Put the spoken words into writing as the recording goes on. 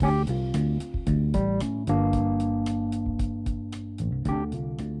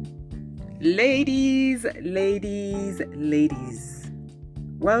Ladies,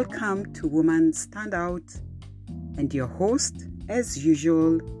 welcome to Woman Stand Out and your host, as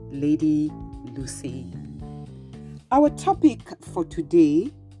usual, Lady Lucy. Our topic for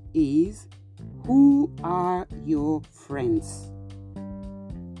today is, who are your friends?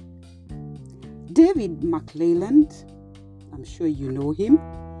 David McClelland, I'm sure you know him,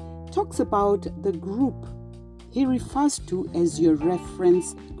 talks about the group he refers to as your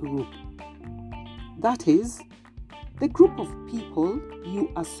reference group. That is, the group of people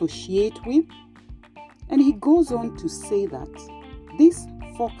you associate with. And he goes on to say that this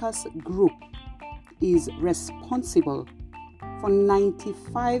focus group is responsible for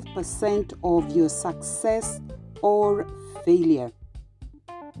 95% of your success or failure.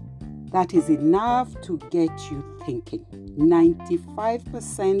 That is enough to get you thinking.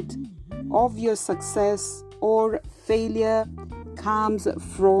 95% of your success or failure comes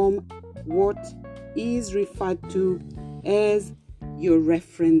from what is referred to as your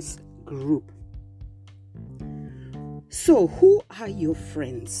reference group. So, who are your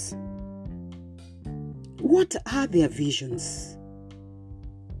friends? What are their visions?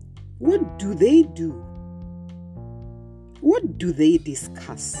 What do they do? What do they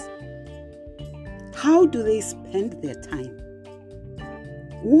discuss? How do they spend their time?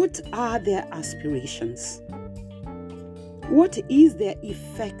 What are their aspirations? What is their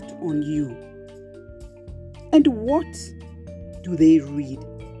effect on you? And what do they read?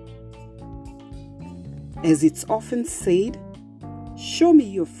 As it's often said, show me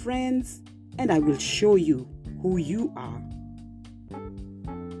your friends and I will show you who you are.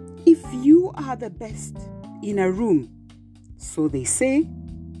 If you are the best in a room, so they say,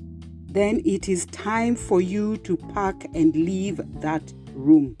 then it is time for you to pack and leave that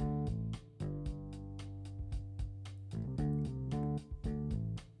room.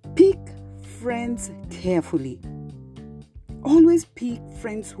 Pick friends carefully. Always pick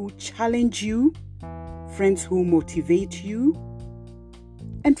friends who challenge you, friends who motivate you,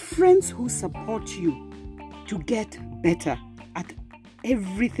 and friends who support you to get better at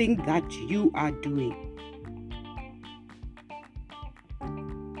everything that you are doing.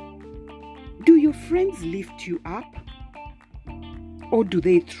 Do your friends lift you up, or do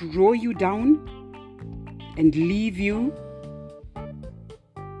they throw you down and leave you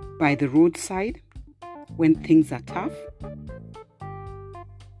by the roadside when things are tough?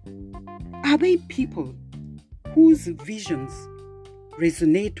 Are they people whose visions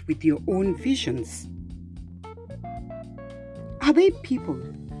resonate with your own visions? Are they people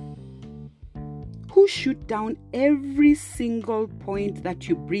who shoot down every single point that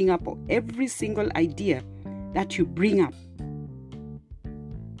you bring up or every single idea that you bring up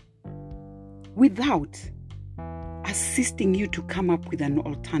without assisting you to come up with an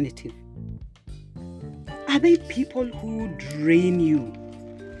alternative? Are they people who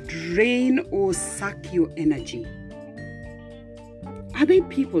drain or suck your energy? Are they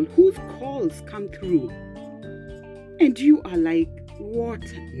people whose calls come through and you are like, what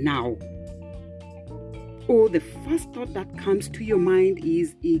now? Or the first thought that comes to your mind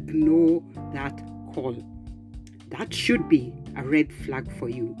is, ignore that call. That should be a red flag for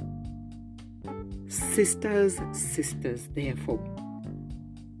you. Sisters, therefore,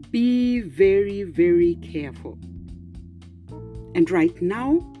 be very, very careful. And right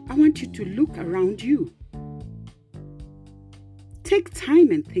now, I want you to look around you. Take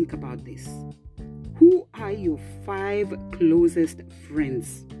time and think about this. Who are your 5 closest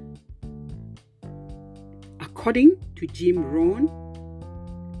friends? According to Jim Rohn,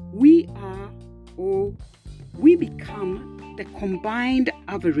 we become the combined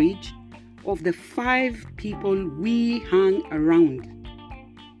average of the 5 people we hang around.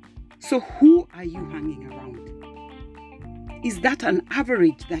 So who are you hanging around? Is that an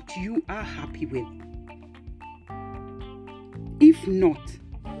average that you are happy with? If not,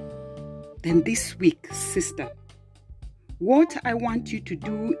 then this week, sister, what I want you to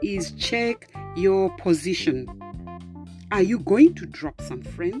do is check your position. Are you going to drop some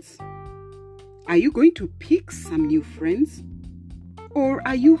friends? Are you going to pick some new friends? Or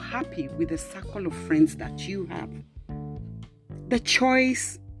are you happy with the circle of friends that you have? The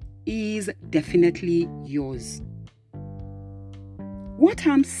choice is definitely yours. What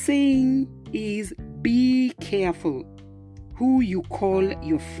I'm saying is, be careful who you call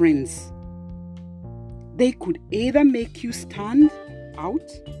your friends. They could either make you stand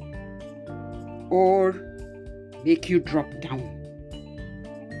out or make you drop down.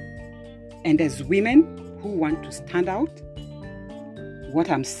 And as women who want to stand out, what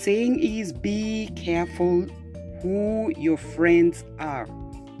I'm saying is, be careful who your friends are.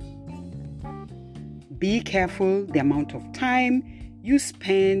 Be careful the amount of time you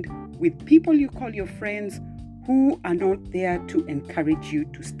spend with people you call your friends who are not there to encourage you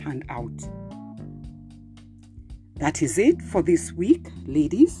to stand out. That is it for this week,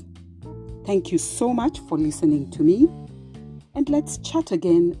 ladies. Thank you so much for listening to me, and let's chat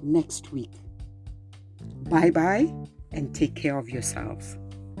again next week. Bye-bye and take care of yourselves.